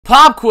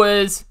Pop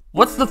quiz!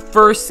 What's the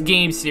first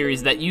game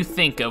series that you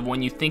think of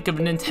when you think of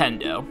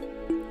Nintendo?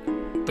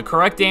 The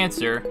correct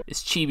answer is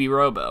Chibi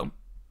Robo.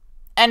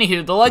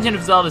 Anywho, the Legend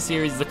of Zelda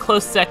series is a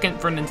close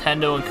second for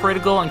Nintendo in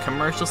critical and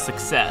commercial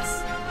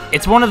success.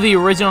 It's one of the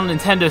original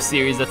Nintendo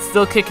series that's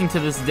still kicking to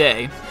this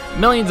day.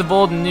 Millions of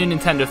old and new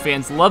Nintendo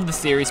fans love the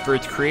series for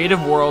its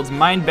creative worlds,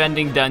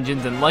 mind-bending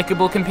dungeons, and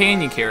likable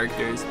companion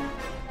characters.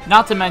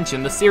 Not to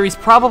mention, the series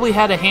probably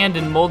had a hand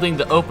in molding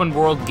the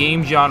open-world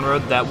game genre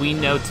that we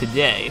know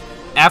today.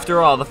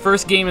 After all, the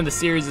first game in the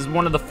series is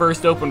one of the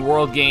first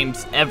open-world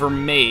games ever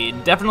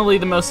made, definitely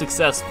the most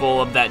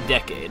successful of that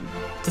decade.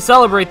 To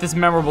celebrate this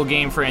memorable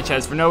game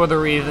franchise for no other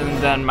reason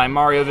than my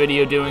Mario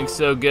video doing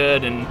so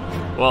good and,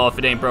 well, if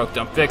it ain't broke,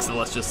 don't fix it,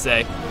 let's just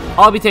say,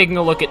 I'll be taking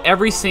a look at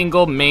every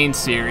single main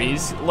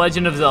series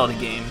Legend of Zelda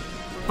game.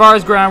 As far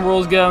as ground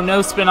rules go,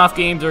 no spin-off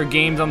games or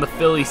games on the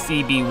Philly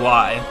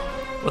CBY.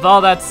 With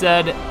all that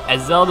said,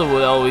 as Zelda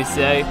would always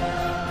say,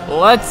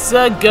 let's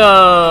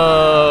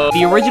go!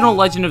 The original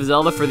Legend of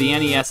Zelda for the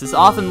NES is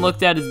often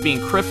looked at as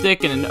being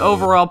cryptic and an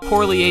overall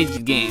poorly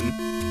aged game,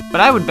 but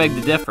I would beg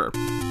to differ.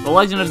 The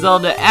Legend of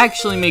Zelda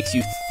actually makes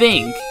you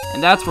think,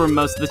 and that's where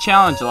most of the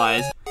challenge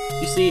lies.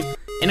 You see,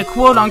 in a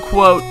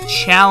quote-unquote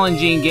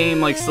challenging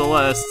game like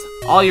Celeste,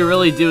 all you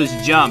really do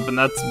is jump, and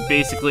that's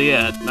basically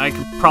it. I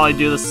could probably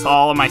do this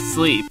all in my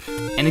sleep.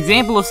 An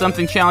example of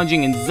something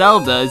challenging in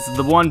Zelda is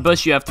the one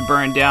bush you have to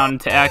burn down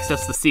to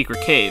access the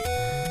secret cave.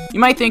 You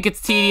might think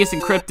it's tedious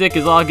and cryptic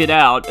as all get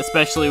out,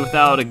 especially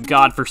without a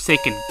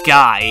godforsaken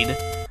guide.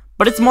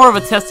 But it's more of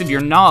a test of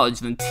your knowledge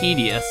than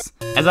tedious.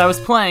 As I was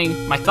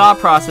playing, my thought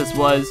process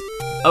was,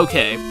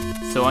 okay,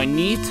 so I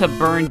need to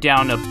burn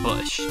down a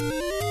bush.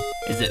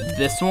 Is it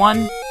this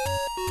one?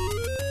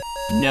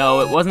 No,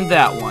 it wasn't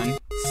that one.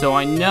 So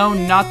I know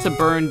not to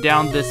burn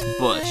down this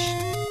bush.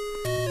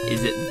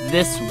 Is it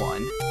this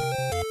one?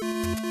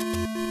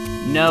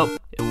 Nope,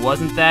 it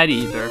wasn't that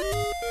either.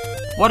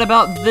 What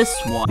about this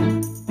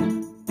one?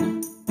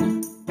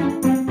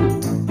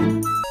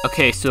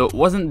 Okay, so it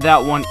wasn't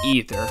that one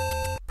either.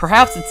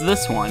 Perhaps it's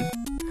this one.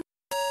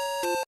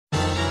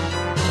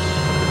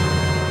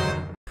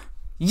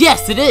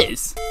 Yes, it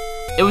is!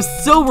 It was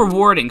so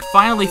rewarding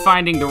finally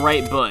finding the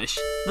right bush.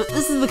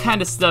 This is the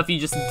kind of stuff you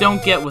just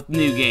don't get with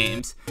new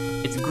games.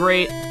 It's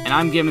great, and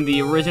I'm giving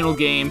the original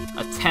game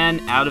a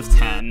 10 out of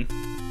 10.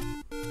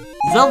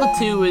 Zelda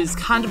 2 is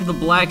kind of the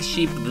black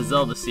sheep of the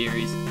Zelda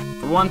series.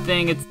 For one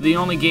thing, it's the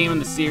only game in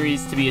the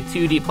series to be a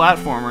 2D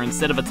platformer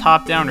instead of a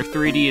top-down or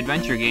 3D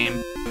adventure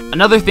game.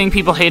 Another thing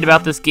people hate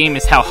about this game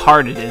is how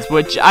hard it is,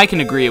 which I can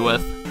agree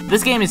with.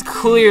 This game is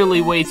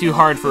clearly way too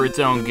hard for its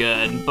own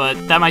good, but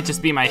that might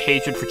just be my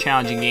hatred for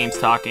challenging games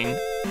talking.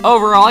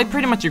 Overall, I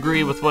pretty much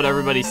agree with what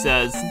everybody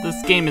says. This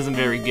game isn't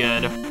very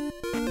good.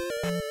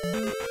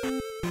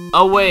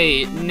 Oh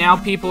wait, now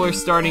people are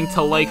starting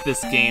to like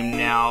this game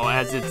now,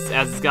 as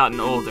it's gotten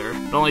older.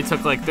 It only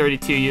took like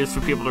 32 years for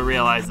people to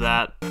realize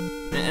that.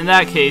 In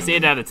that case,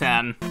 8 out of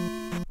 10.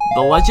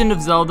 The Legend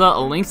of Zelda: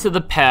 A Link to the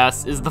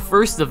Past is the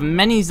first of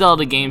many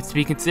Zelda games to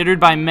be considered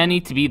by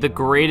many to be the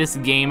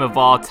greatest game of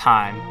all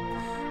time.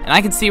 And I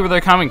can see where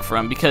they're coming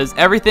from, because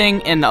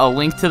everything in A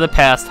Link to the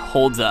Past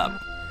holds up.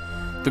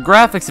 The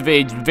graphics have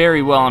aged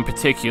very well in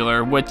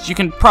particular, which you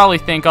can probably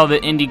thank all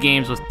the indie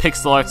games with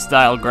pixel art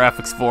style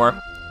graphics for.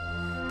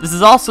 This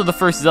is also the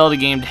first Zelda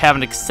game to have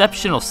an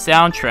exceptional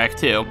soundtrack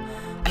too.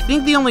 I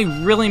think the only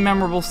really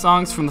memorable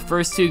songs from the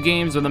first two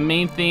games are the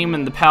main theme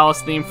and the palace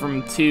theme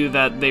from 2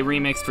 that they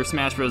remixed for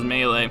Smash Bros.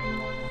 Melee.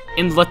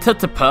 In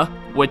Latutapa,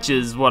 which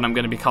is what I'm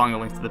going to be calling A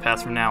Link to the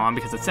Past from now on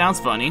because it sounds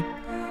funny,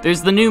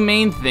 there's the new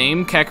main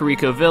theme,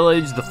 Kakariko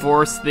Village, the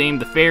forest theme,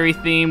 the fairy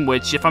theme,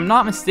 which, if I'm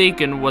not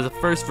mistaken, was a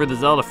first for the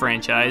Zelda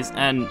franchise,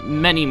 and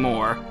many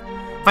more.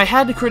 If I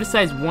had to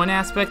criticize one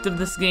aspect of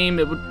this game,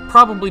 it would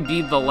probably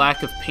be the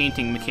lack of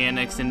painting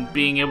mechanics and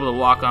being able to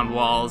walk on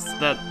walls,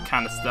 that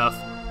kind of stuff.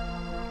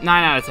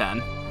 9 out of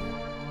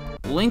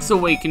 10. Link's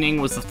Awakening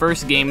was the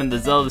first game in the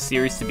Zelda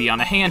series to be on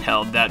a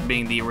handheld, that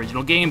being the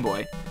original Game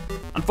Boy.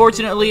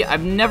 Unfortunately,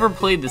 I've never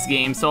played this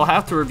game, so I'll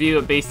have to review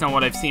it based on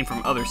what I've seen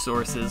from other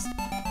sources.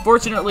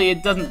 Fortunately,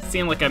 it doesn't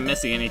seem like I'm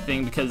missing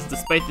anything, because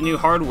despite the new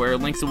hardware,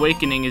 Link's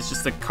Awakening is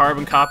just a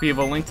carbon copy of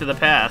A Link to the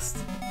Past.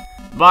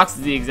 The box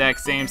is the exact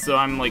same, so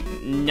I'm like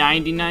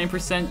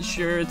 99%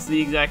 sure it's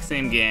the exact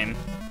same game.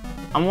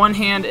 On one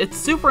hand, it's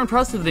super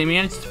impressive they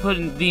managed to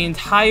put the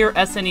entire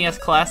SNES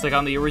Classic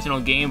on the original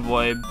Game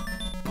Boy,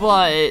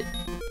 but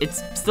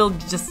it's still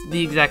just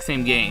the exact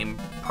same game,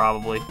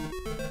 probably.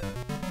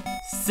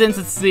 Since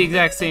it's the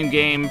exact same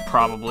game,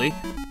 probably,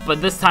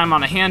 but this time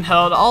on a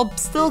handheld, I'll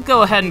still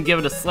go ahead and give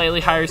it a slightly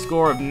higher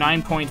score of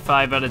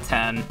 9.5 out of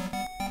 10.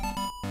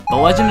 The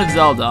Legend of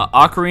Zelda: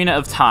 Ocarina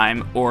of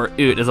Time, or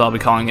OOT as I'll be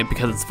calling it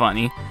because it's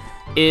funny,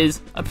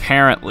 is,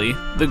 apparently,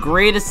 the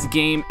greatest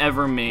game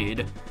ever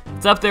made.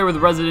 It's up there with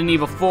Resident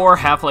Evil 4,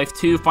 Half-Life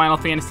 2, Final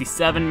Fantasy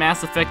 7,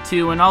 Mass Effect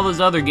 2, and all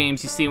those other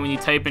games you see when you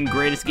type in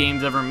greatest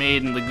games ever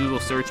made in the Google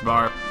search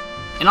bar.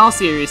 In all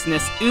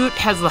seriousness, OOT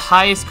has the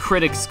highest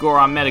critic score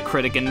on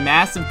Metacritic and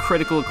massive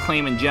critical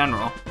acclaim in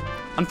general.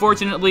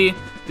 Unfortunately,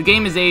 the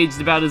game has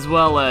aged about as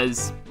well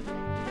as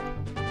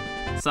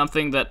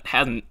something that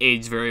hasn't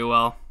aged very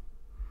well.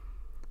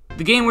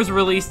 The game was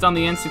released on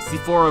the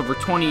N64 over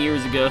 20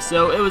 years ago,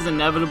 so it was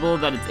inevitable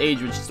that its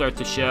age would start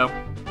to show.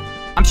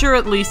 I'm sure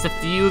at least a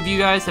few of you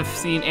guys have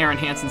seen Aaron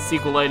Hansen's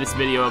sequelitis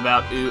video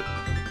about Oot.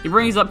 He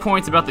brings up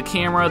points about the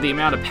camera, the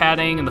amount of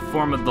padding in the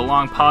form of the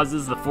long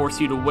pauses that force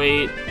you to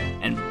wait,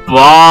 and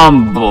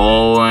bomb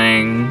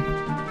bowling.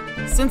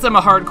 Since I'm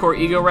a hardcore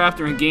Ego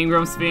Raptor and Game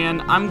Grumps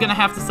fan, I'm gonna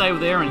have to side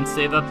with Aaron and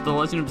say that The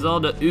Legend of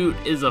Zelda Oot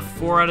is a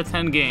 4 out of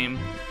 10 game.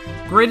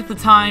 Great at the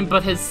time,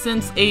 but has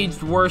since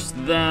aged worse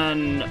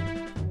than...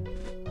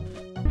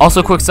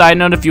 Also, quick side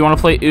note, if you want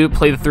to play Oot,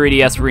 play the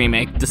 3DS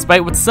remake.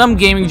 Despite what some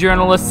gaming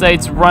journalist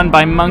sites run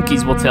by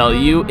monkeys will tell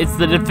you, it's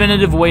the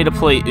definitive way to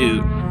play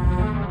Oot.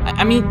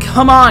 I mean,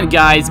 come on,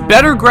 guys.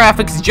 Better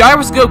graphics,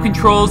 gyroscope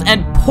controls,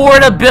 and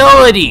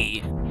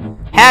portability!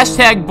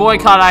 Hashtag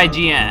boycott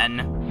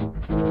IGN.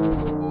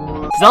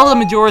 Zelda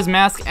Majora's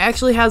Mask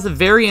actually has a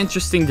very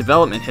interesting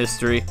development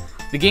history.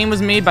 The game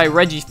was made by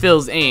Reggie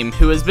Fils-Aime,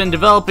 who has been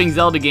developing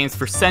Zelda games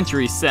for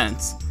centuries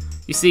since.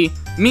 You see,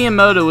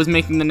 Miyamoto was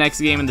making the next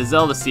game in the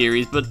Zelda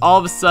series, but all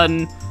of a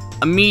sudden,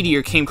 a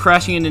meteor came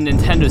crashing into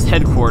Nintendo's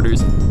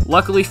headquarters.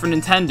 Luckily for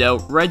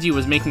Nintendo, Reggie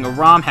was making a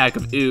ROM hack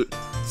of Oot,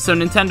 so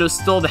Nintendo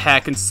stole the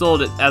hack and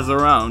sold it as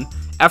their own.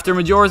 After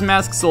Majora's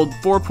Mask sold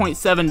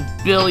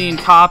 4.7 billion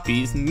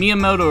copies,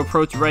 Miyamoto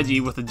approached Reggie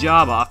with a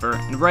job offer,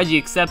 and Reggie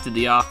accepted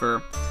the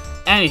offer.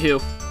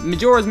 Anywho,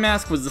 Majora's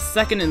Mask was the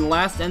second and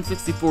last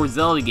N64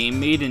 Zelda game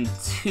made in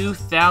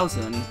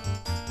 2000.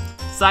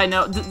 Side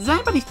note, does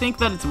anybody think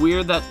that it's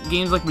weird that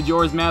games like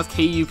Majora's Mask,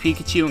 Hey You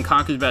Pikachu, and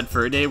Conker's Bad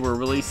Fur Day were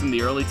released in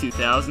the early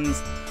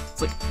 2000s?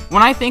 It's like,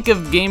 when I think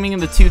of gaming in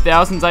the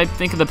 2000s, I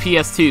think of the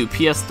PS2,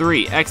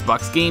 PS3,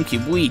 Xbox,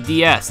 GameCube, Wii,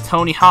 DS,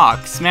 Tony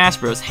Hawk, Smash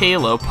Bros,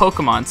 Halo,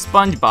 Pokemon,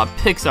 SpongeBob,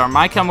 Pixar,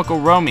 My Chemical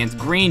Romance,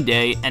 Green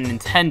Day, and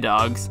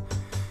Nintendogs.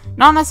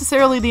 Not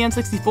necessarily the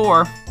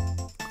N64.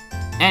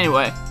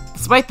 Anyway,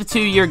 despite the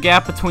 2-year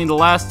gap between the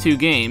last two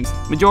games,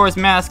 Majora's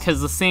Mask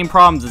has the same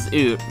problems as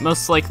Oot,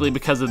 most likely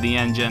because of the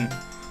engine.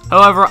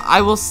 However,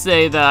 I will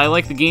say that I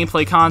like the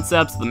gameplay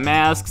concepts, the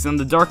masks, and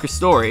the darker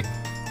story.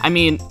 I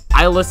mean,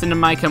 I listen to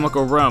My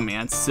Chemical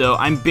Romance, so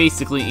I'm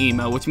basically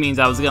emo, which means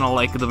I was gonna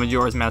like the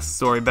Majora's Mask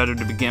story better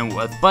to begin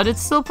with, but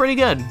it's still pretty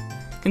good.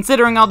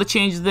 Considering all the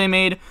changes they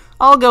made,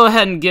 I'll go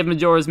ahead and give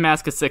Majora's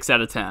Mask a 6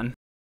 out of 10.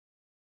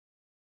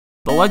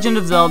 The Legend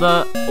of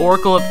Zelda,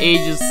 Oracle of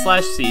Ages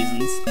 /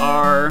 Seasons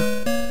are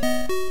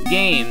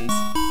games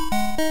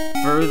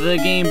for the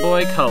Game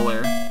Boy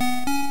Color,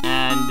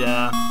 and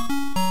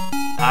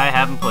I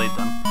haven't played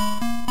them.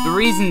 The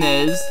reason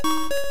is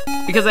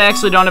because I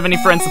actually don't have any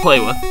friends to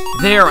play with.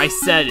 There, I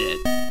said it.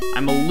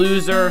 I'm a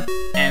loser,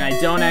 and I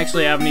don't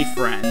actually have any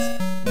friends.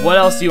 What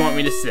else do you want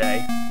me to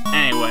say?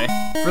 Anyway,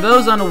 for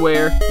those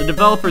unaware, the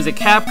developers at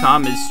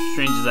Capcom, as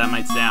strange as that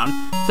might sound,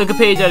 took a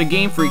page out of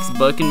Game Freak's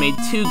book and made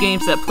 2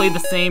 games that play the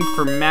same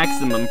for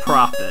maximum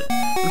profit.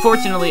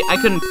 Unfortunately, I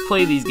couldn't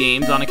play these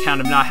games on account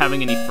of not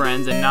having any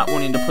friends and not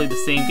wanting to play the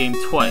same game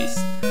twice.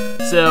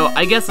 So,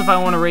 I guess if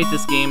I want to rate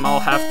this game, I'll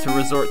have to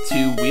resort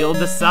to Wheel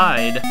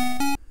Decide.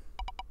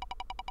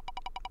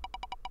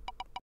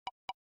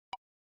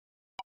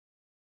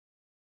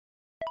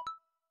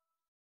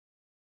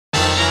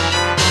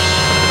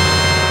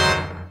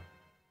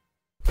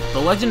 The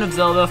Legend of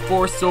Zelda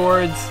 4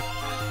 Swords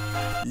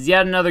is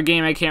yet another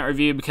game I can't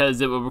review because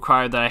it would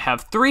require that I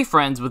have 3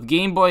 friends with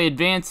Game Boy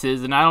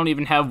Advances and I don't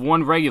even have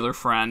 1 regular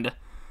friend.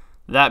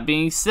 That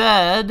being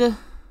said...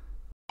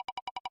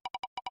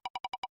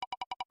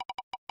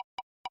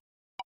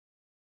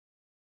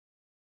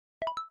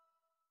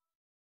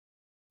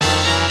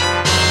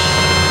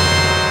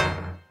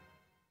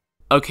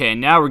 Okay,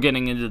 now we're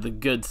getting into the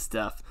good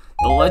stuff.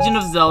 The Legend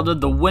of Zelda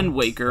The Wind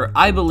Waker,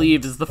 I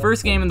believe, is the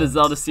first game in the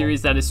Zelda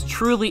series that has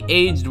truly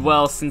aged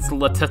well since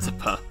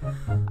LaTeTepa.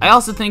 I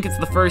also think it's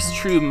the first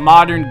true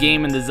modern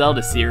game in the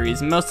Zelda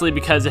series, mostly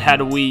because it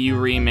had a Wii U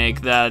remake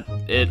that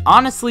it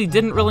honestly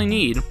didn't really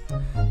need.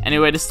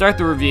 Anyway, to start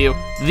the review,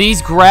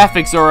 these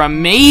graphics are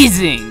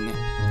amazing!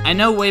 I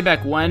know way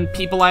back when,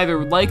 people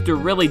either liked or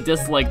really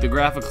disliked the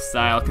graphical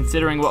style,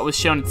 considering what was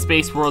shown at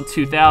Space World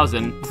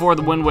 2000, before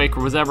The Wind Waker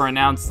was ever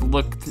announced,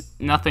 looked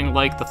nothing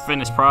like the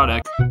finished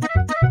product.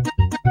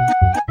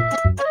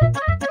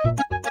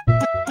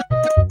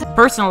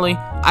 Personally,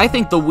 I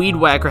think the Weed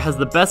Whacker has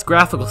the best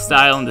graphical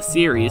style in the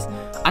series.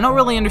 I don't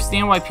really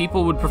understand why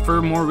people would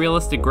prefer more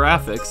realistic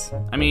graphics.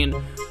 I mean,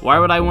 why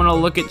would I want to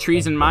look at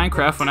trees in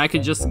Minecraft when I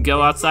could just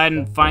go outside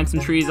and find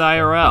some trees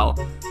IRL?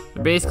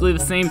 They're basically the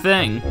same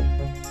thing.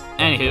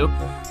 Anywho,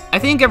 I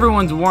think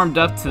everyone's warmed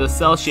up to the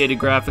cel-shaded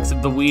graphics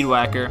of the Weed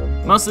Whacker,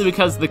 mostly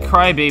because the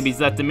crybabies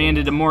that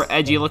demanded a more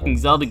edgy-looking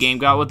Zelda game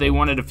got what they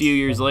wanted a few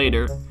years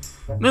later.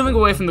 Moving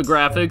away from the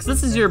graphics,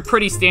 this is your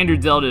pretty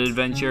standard Zelda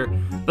adventure,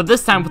 but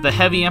this time with a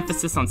heavy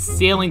emphasis on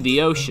sailing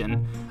the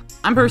ocean.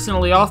 I'm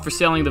personally all for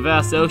sailing the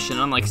vast ocean,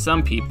 unlike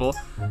some people.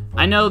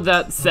 I know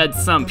that said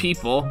some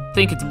people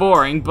think it's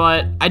boring,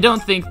 but I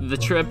don't think the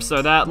trips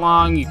are that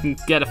long. You can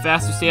get a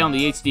faster sail in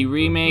the HD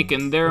remake,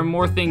 and there are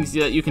more things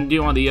that you can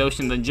do on the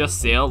ocean than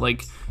just sail,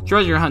 like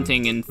treasure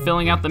hunting and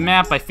filling out the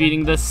map by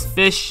feeding this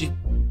fish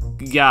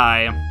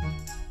guy.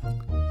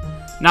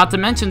 Not to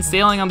mention,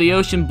 sailing on the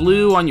ocean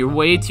blue on your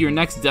way to your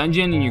next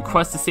dungeon in your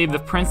quest to save the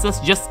princess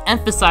just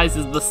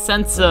emphasizes the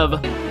sense of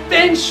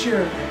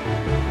adventure.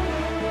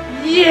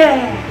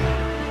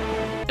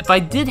 Yeah! If I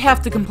did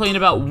have to complain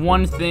about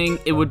one thing,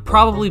 it would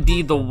probably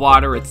be the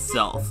water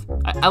itself.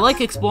 I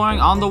like exploring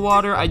on the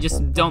water, I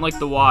just don't like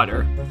the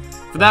water.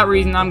 For that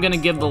reason, I'm gonna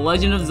give The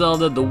Legend of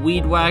Zelda The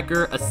Weed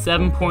Whacker a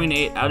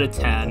 7.8 out of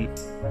 10.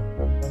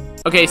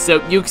 Okay,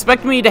 so you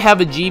expect me to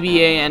have a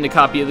GBA and a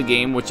copy of the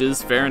game, which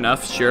is fair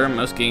enough, sure,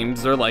 most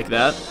games are like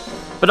that.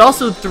 But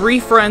also 3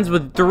 friends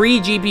with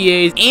 3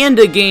 GBAs and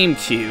a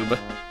GameCube.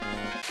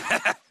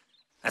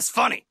 That's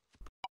funny.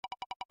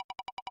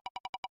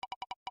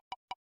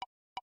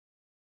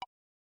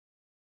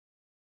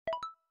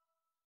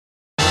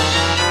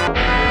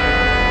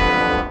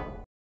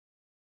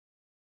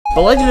 The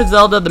Legend of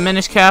Zelda The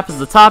Minish Cap is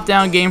the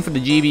top-down game for the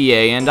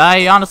GBA, and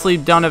I honestly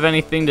don't have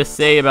anything to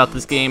say about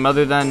this game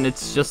other than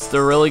it's just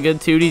a really good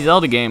 2D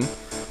Zelda game.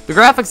 The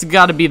graphics have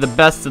got to be the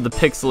best of the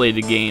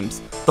pixelated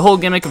games. The whole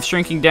gimmick of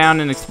shrinking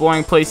down and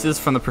exploring places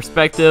from the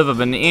perspective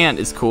of an ant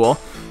is cool,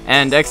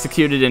 and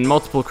executed in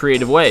multiple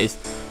creative ways.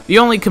 The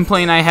only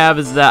complaint I have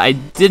is that I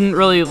didn't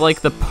really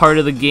like the part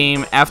of the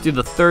game after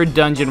the 3rd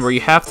dungeon where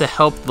you have to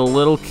help the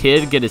little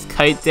kid get his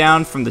kite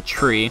down from the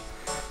tree.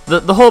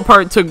 The whole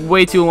part took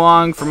way too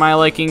long for my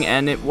liking,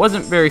 and it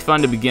wasn't very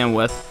fun to begin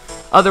with.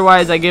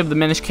 Otherwise, I give the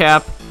Minish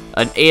Cap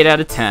an 8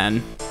 out of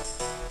 10.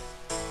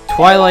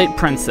 Twilight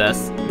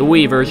Princess, the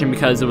Wii version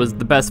because it was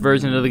the best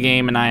version of the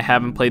game and I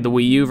haven't played the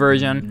Wii U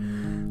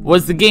version,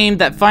 was the game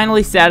that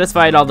finally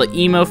satisfied all the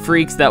emo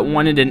freaks that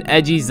wanted an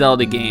edgy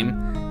Zelda game.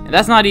 And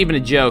that's not even a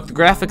joke. The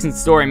graphics and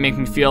story make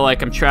me feel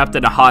like I'm trapped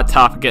at a Hot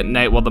Topic at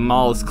night while the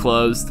mall is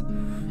closed.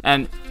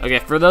 And, okay,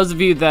 for those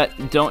of you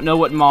that don't know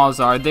what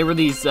malls are, they were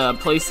these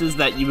places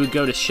that you would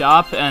go to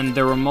shop, and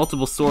there were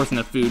multiple stores in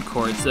the food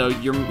court. So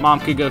your mom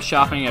could go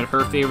shopping at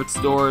her favorite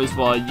stores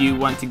while you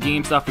went to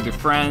GameStop with your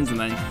friends, and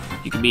then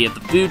you could be at the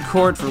food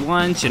court for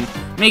lunch and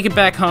make it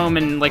back home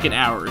in like an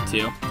hour or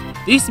two.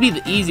 They used to be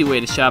the easy way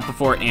to shop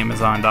before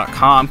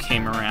Amazon.com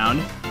came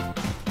around.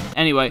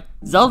 Anyway,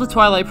 Zelda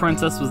Twilight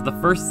Princess was the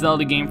first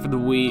Zelda game for the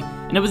Wii,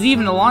 and it was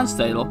even a launch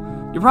title.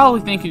 You're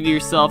probably thinking to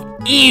yourself,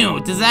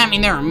 ew, does that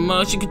mean there are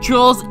motion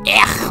controls?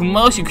 Ugh,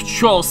 motion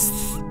controls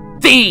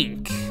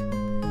stink!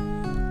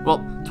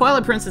 Well,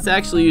 Twilight Princess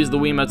actually used the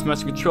Wiimote's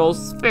motion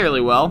controls fairly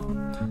well.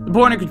 The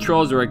pointer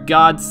controls are a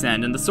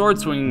godsend, and the sword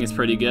swinging is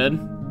pretty good.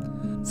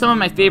 Some of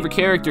my favorite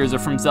characters are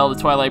from Zelda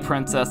Twilight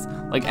Princess,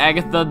 like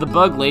Agatha the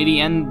Bug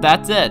Lady, and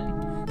that's it.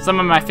 Some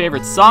of my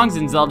favorite songs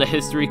in Zelda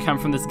history come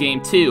from this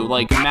game too,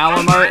 like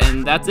Malamart,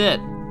 and that's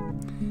it.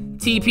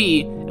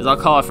 TP, as I'll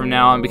call it from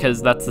now on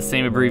because that's the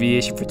same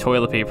abbreviation for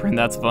toilet paper and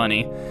that's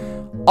funny.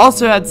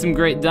 Also had some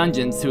great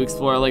dungeons to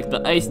explore, like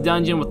the ice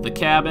dungeon with the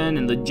cabin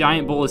and the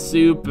giant bowl of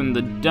soup, and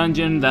the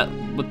dungeon that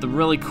with the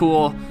really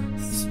cool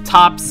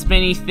top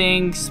spinny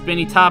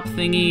top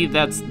thingy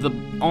that's the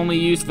only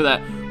use for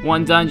that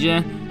one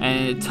dungeon,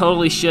 and it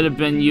totally should have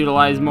been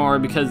utilized more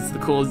because it's the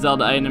coolest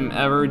Zelda item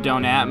ever,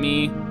 don't at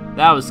me.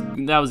 That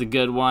was a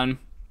good one.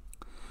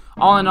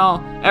 All in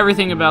all,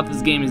 everything about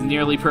this game is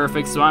nearly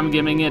perfect, so I'm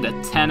giving it a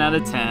 10 out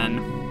of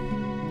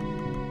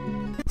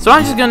 10. So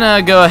I'm just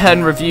gonna go ahead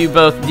and review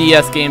both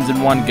DS games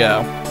in one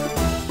go.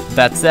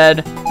 That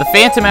said, the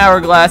Phantom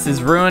Hourglass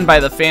is ruined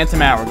by the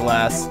Phantom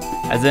Hourglass,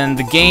 as in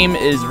the game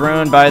is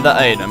ruined by the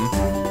item.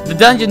 The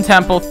dungeon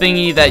temple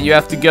thingy that you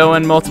have to go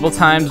in multiple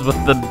times with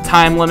the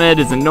time limit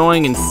is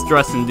annoying and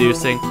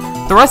stress-inducing.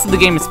 The rest of the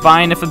game is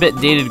fine, if a bit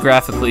dated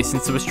graphically,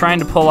 since it was trying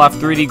to pull off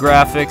 3D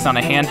graphics on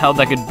a handheld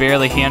that could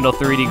barely handle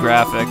 3D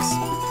graphics.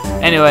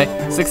 Anyway,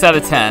 6 out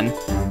of 10.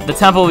 The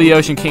Temple of the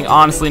Ocean King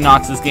honestly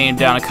knocks this game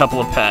down a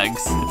couple of pegs.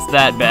 It's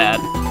that bad.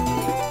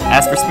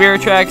 As for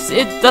Spirit Tracks,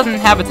 it doesn't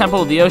have a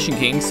Temple of the Ocean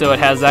King, so it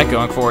has that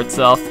going for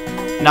itself.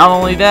 Not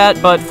only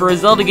that, but for a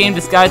Zelda game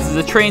disguised as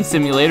a train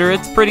simulator,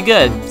 it's pretty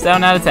good.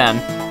 7 out of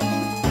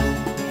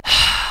 10.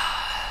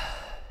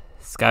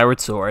 Skyward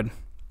Sword.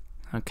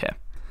 Okay.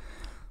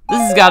 This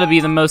has got to be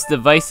the most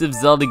divisive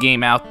Zelda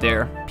game out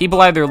there.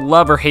 People either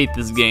love or hate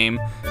this game.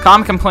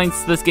 Common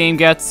complaints this game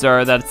gets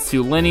are that it's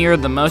too linear,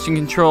 the motion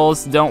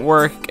controls don't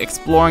work,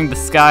 exploring the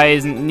sky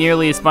isn't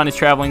nearly as fun as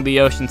traveling the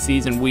ocean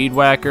seas in Weed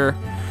Whacker,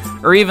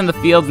 or even the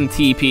fields in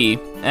TP,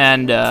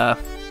 and,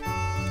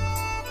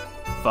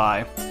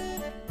 Fi.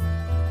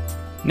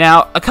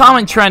 Now, a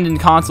common trend in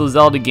console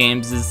Zelda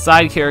games is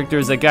side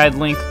characters that guide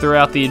Link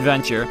throughout the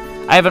adventure.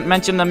 I haven't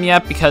mentioned them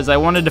yet because I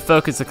wanted to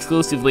focus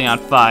exclusively on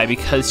Fi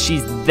because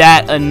she's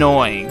that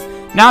annoying.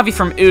 Navi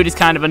from Ood is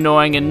kind of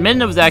annoying and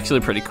Midna was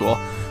actually pretty cool.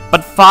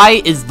 But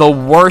Fi is the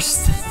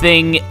worst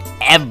thing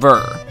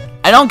ever.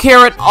 I don't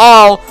care at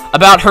all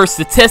about her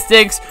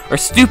statistics or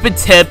stupid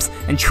tips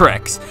and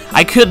tricks.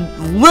 I could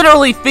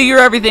literally figure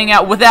everything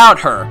out without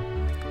her.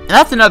 And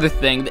that's another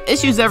thing. The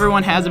issues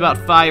everyone has about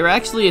Fi are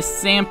actually a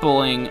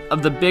sampling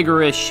of the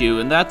bigger issue,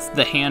 and that's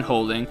the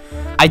hand-holding.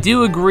 I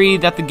do agree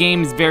that the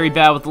game is very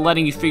bad with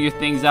letting you figure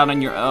things out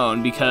on your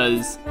own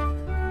because,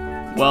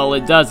 well,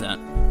 it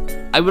doesn't.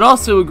 I would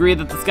also agree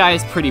that the sky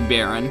is pretty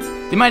barren.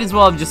 They might as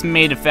well have just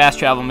made a fast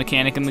travel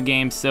mechanic in the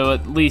game, so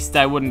at least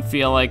I wouldn't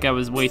feel like I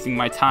was wasting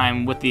my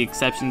time, with the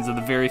exceptions of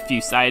the very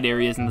few side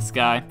areas in the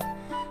sky.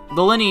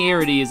 The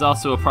linearity is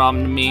also a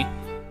problem to me.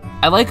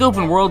 I like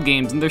open world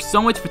games, and there's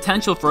so much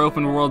potential for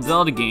open world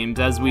Zelda games,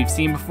 as we've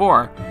seen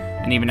before,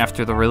 and even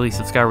after the release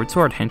of Skyward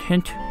Sword, hint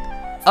hint.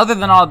 Other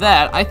than all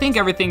that, I think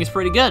everything is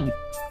pretty good.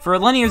 For a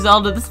linear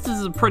Zelda, this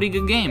is a pretty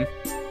good game.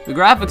 The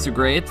graphics are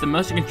great, the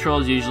motion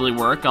controls usually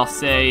work, I'll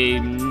say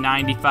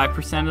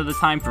 95% of the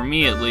time for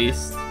me at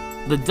least.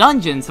 The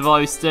dungeons have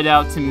always stood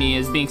out to me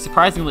as being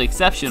surprisingly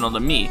exceptional to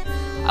me.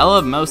 I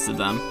love most of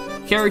them.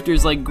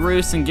 Characters like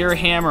Groose and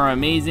Giraham are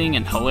amazing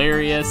and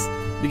hilarious.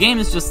 The game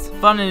is just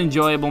fun and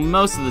enjoyable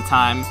most of the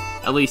time,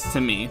 at least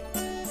to me.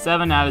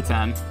 7 out of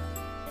 10.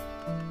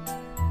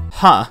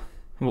 Huh.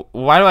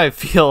 Why do I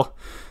feel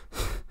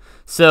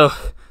so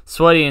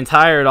sweaty and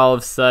tired all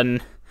of a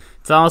sudden?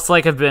 It's almost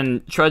like I've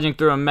been trudging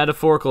through a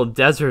metaphorical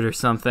desert or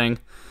something.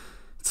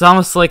 It's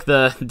almost like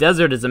the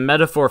desert is a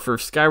metaphor for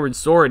Skyward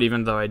Sword,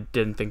 even though I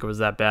didn't think it was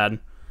that bad.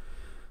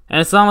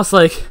 And it's almost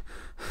like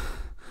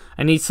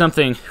I need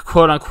something,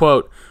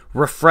 quote-unquote,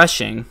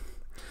 refreshing.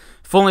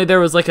 If only there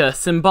was like a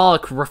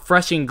symbolic,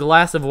 refreshing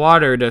glass of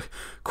water to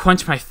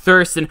quench my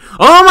thirst and—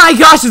 oh my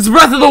gosh, it's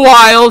Breath of the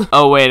Wild!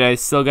 Oh wait, I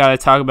still gotta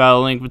talk about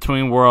A Link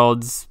Between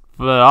Worlds,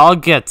 but I'll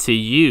get to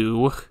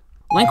you.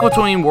 Link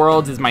Between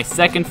Worlds is my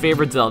second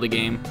favorite Zelda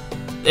game.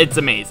 It's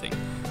amazing.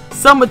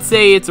 Some would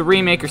say it's a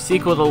remake or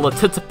sequel to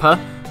Latitapa,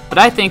 but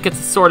I think it's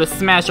a sort of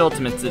Smash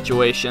Ultimate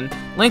situation.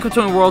 Link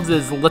Between Worlds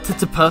is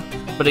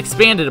Latitapa, but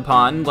expanded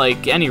upon,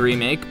 like any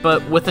remake,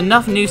 but with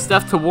enough new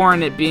stuff to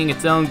warrant it being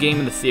its own game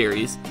in the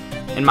series,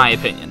 in my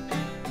opinion.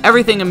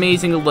 Everything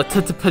amazing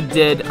Latitapa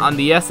did on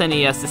the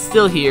SNES is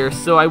still here,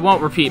 so I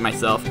won't repeat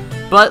myself,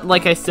 but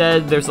like I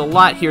said, there's a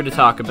lot here to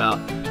talk about.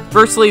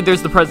 Firstly,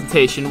 there's the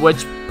presentation,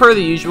 which, per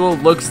the usual,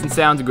 looks and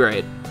sounds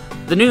great.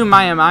 The new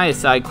Maya Maya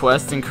side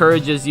quest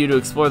encourages you to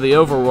explore the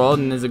overworld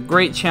and is a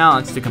great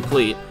challenge to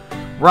complete.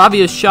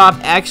 Ravia's shop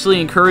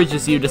actually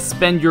encourages you to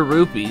spend your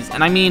rupees,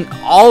 and I mean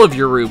all of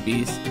your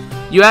rupees.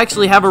 You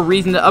actually have a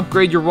reason to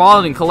upgrade your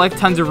wallet and collect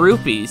tons of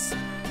rupees.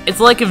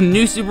 It's like if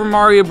New Super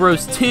Mario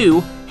Bros.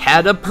 2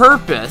 had a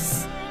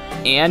purpose.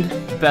 And,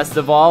 best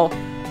of all,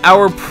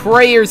 our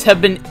prayers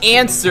have been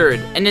answered,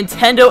 and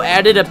Nintendo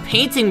added a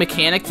painting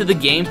mechanic to the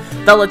game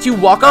that lets you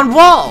walk on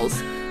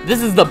walls.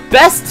 This is the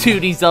best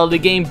 2D Zelda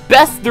game,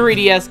 best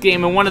 3DS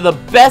game, and one of the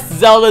best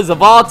Zeldas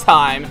of all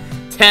time.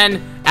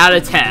 10 out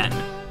of 10.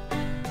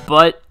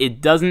 But it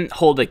doesn't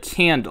hold a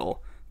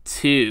candle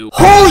to—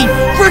 holy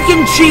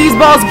freaking cheese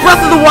balls!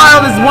 Breath of the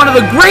Wild is one of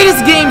the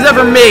greatest games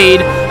ever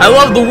made. I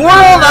love the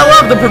world, I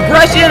love the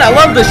progression, I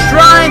love the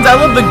shrines, I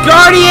love the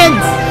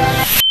guardians.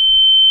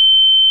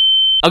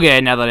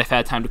 Okay, now that I've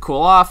had time to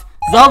cool off,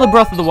 Zelda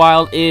Breath of the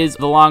Wild is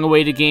the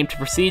long-awaited game to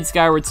precede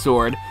Skyward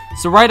Sword,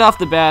 so right off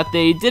the bat,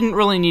 they didn't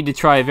really need to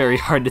try very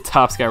hard to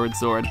top Skyward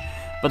Sword,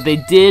 but they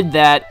did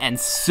that and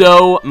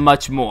so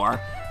much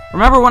more.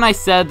 Remember when I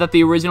said that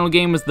the original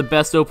game was the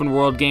best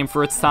open-world game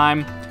for its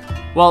time?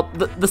 Well,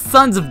 the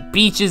Sons of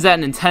Beaches at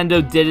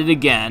Nintendo did it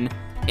again.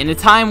 In a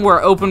time where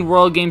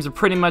open-world games are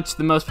pretty much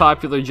the most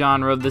popular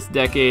genre of this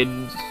decade,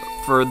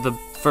 for the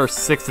first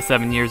 6 to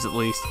 7 years at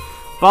least,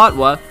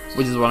 Botwa,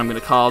 which is what I'm going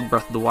to call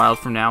Breath of the Wild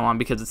from now on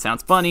because it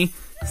sounds funny,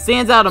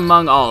 stands out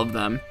among all of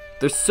them.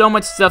 There's so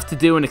much stuff to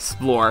do and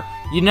explore.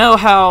 You know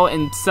how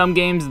in some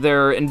games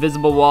there are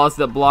invisible walls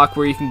that block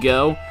where you can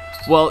go?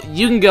 Well,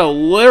 you can go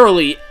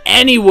literally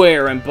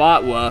anywhere in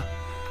Botwa.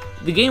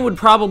 The game would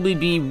probably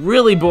be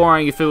really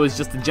boring if it was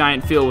just a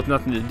giant field with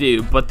nothing to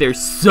do, but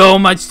there's so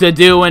much to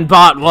do in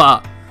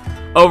Botwa!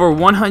 Over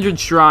 100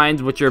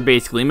 shrines, which are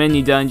basically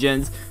mini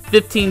dungeons,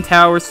 15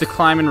 towers to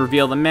climb and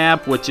reveal the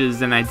map, which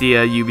is an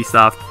idea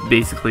Ubisoft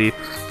basically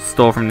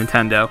stole from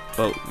Nintendo,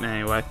 but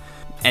anyway,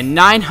 and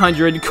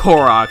 900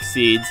 Korok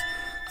seeds.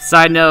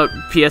 Side note,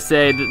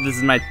 PSA, this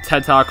is my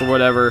TED Talk or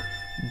whatever,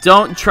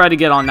 don't try to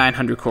get all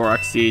 900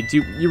 Korok seeds.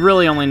 You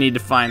really only need to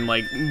find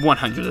like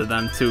 100 of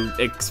them to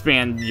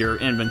expand your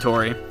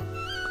inventory.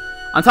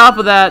 On top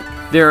of that,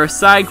 there are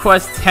side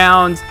quests,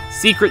 towns,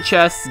 secret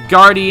chests,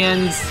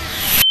 guardians.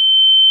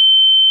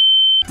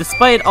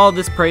 Despite all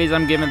this praise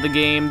I'm giving the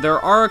game, there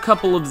are a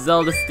couple of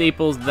Zelda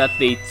staples that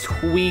they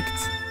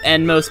tweaked,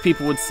 and most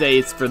people would say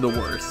it's for the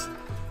worse.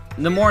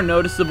 The more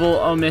noticeable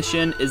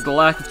omission is the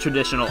lack of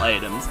traditional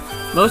items.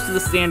 Most of the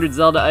standard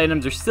Zelda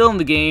items are still in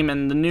the game,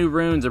 and the new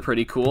runes are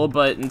pretty cool,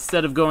 but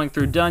instead of going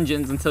through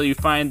dungeons until you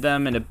find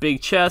them in a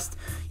big chest,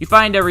 you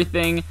find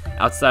everything,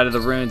 outside of the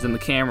runes and the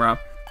camera,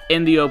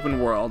 in the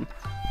open world.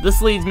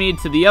 This leads me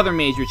to the other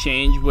major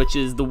change, which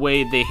is the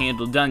way they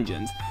handle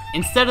dungeons.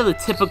 Instead of the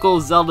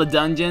typical Zelda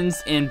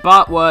dungeons, in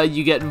Botwa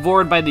you get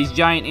vored by these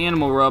giant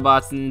animal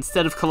robots, and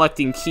instead of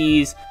collecting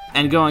keys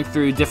and going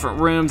through different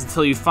rooms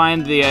until you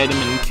find the item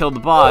and kill the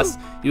boss,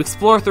 you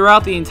explore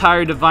throughout the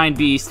entire Divine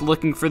Beast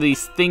looking for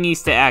these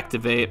thingies to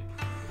activate.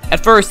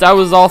 At first, I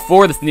was all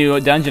for this new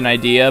dungeon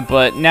idea,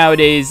 but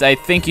nowadays I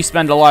think you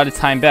spend a lot of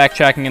time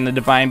backtracking in the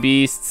Divine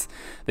Beasts.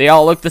 They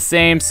all look the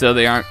same, so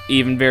they aren't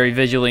even very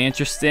visually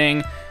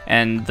interesting,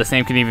 and the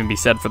same can even be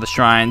said for the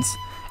shrines.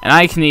 And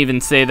I can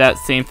even say that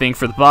same thing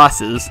for the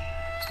bosses.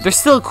 They're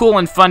still cool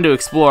and fun to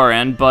explore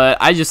in, but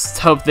I just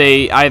hope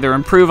they either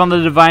improve on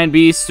the Divine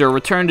Beasts or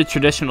return to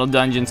traditional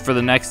dungeons for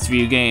the next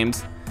few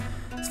games.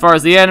 As far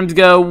as the items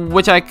go,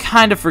 which I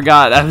kind of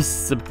forgot I was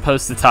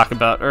supposed to talk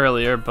about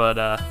earlier,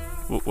 but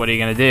what are you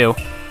gonna do?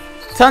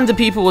 Tons of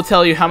people will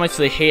tell you how much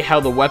they hate how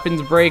the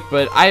weapons break,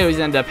 but I always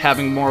end up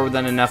having more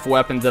than enough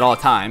weapons at all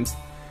times.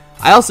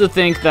 I also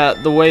think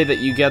that the way that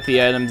you get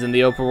the items in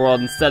the open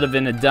world instead of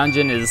in a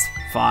dungeon is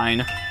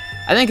fine.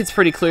 I think it's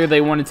pretty clear they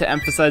wanted to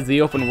emphasize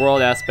the open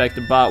world aspect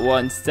of Botwa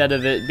instead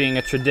of it being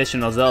a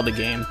traditional Zelda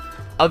game.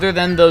 Other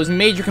than those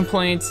major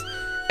complaints,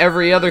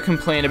 every other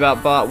complaint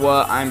about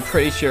Botwa I'm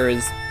pretty sure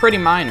is pretty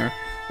minor.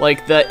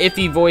 Like the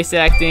iffy voice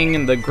acting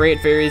and the great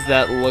fairies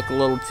that look a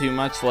little too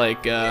much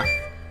like,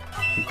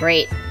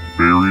 Great.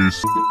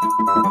 Berries.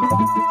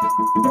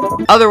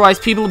 Otherwise,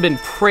 people have been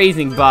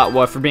praising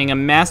Botwa for being a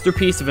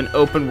masterpiece of an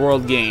open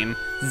world game,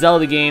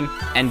 Zelda game,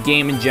 and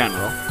game in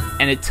general.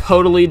 And it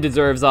totally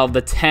deserves all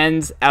the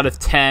 10s out of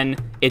 10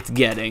 it's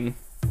getting.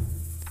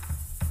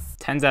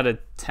 10s out of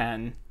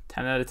 10.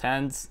 10 out of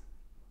 10s?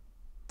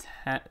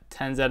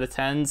 10s out of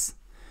 10s?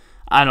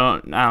 I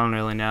don't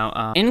really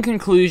know. In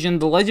conclusion,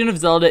 The Legend of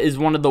Zelda is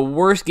one of the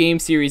worst game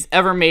series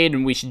ever made,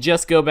 and we should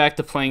just go back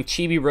to playing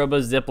Chibi Robo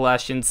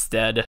Ziplash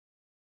instead.